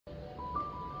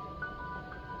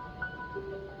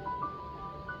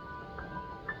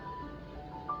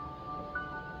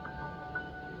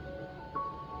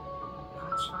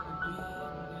Not trying to be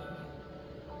there,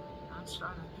 not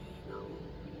trying to be cool,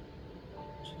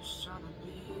 just trying to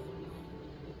be there.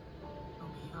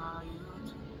 Don't be how you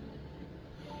do.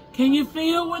 Can you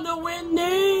feel when the wind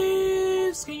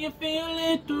is? Can you feel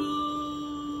it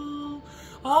through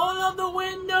all of the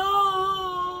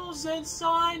windows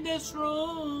inside this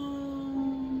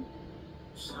room?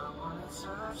 So I wanna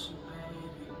touch you,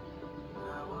 baby.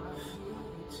 I wanna feel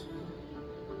you too.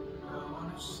 I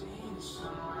wanna see the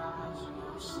sunrise in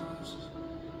your senses.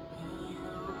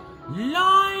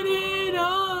 Light it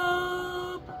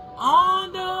up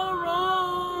on the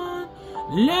run.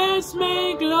 Let's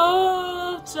make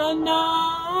love tonight.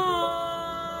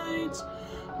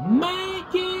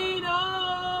 Make it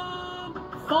up.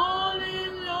 Fall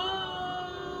in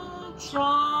love. Try.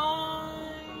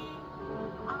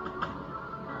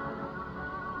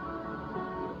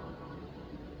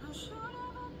 I should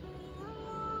never be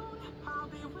alone. I'll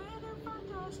be with you from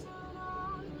dusk till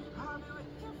dawn. I'll be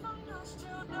with you from dusk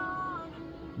till dawn.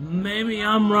 Maybe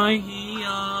I'm right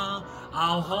here.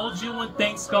 I'll hold you when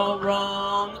things go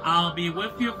wrong. I'll be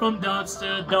with you from dusk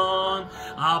to dawn.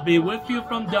 I'll be with you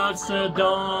from dusk to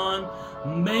dawn.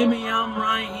 Maybe I'm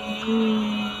right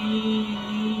here.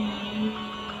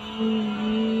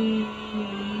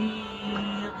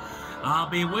 I'll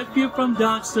be with you from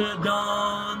dusk to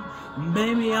dawn.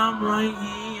 Baby, I'm right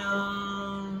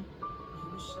here.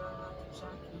 You shine like a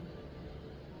jacket,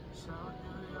 so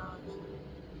New York.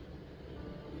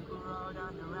 You go roll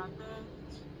down the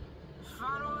rapids,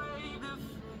 find a way to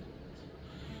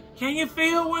fit. Can you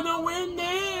feel where the wind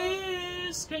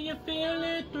is? Can you feel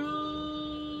it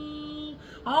through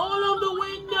all of the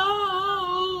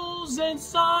windows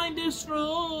inside this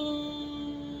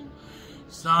room?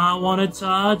 So I wanna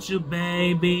touch you,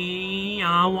 baby.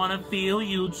 I wanna feel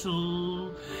you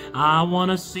too. I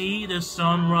wanna see the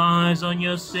sunrise on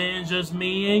your sins, just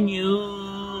me and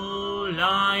you.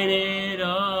 Light it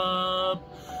up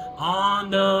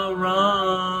on the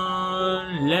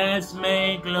run. Let's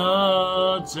make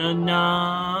love tonight.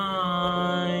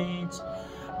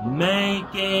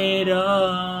 Make it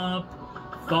up.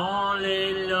 Fall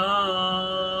in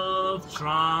love.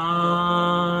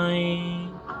 Try.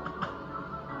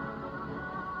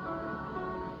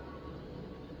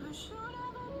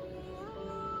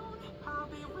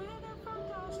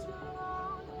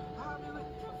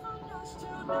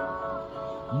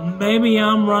 Baby,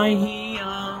 I'm right here.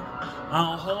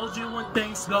 I'll hold you when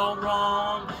things go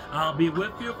wrong. I'll be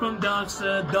with you from dusk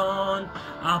to dawn.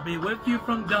 I'll be with you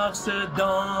from dusk to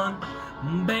dawn.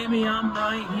 Baby, I'm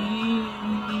right here.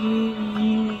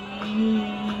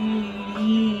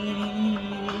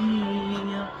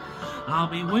 I'll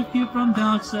be with you from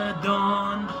dusk to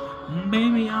dawn.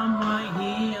 Baby, I'm right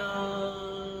here.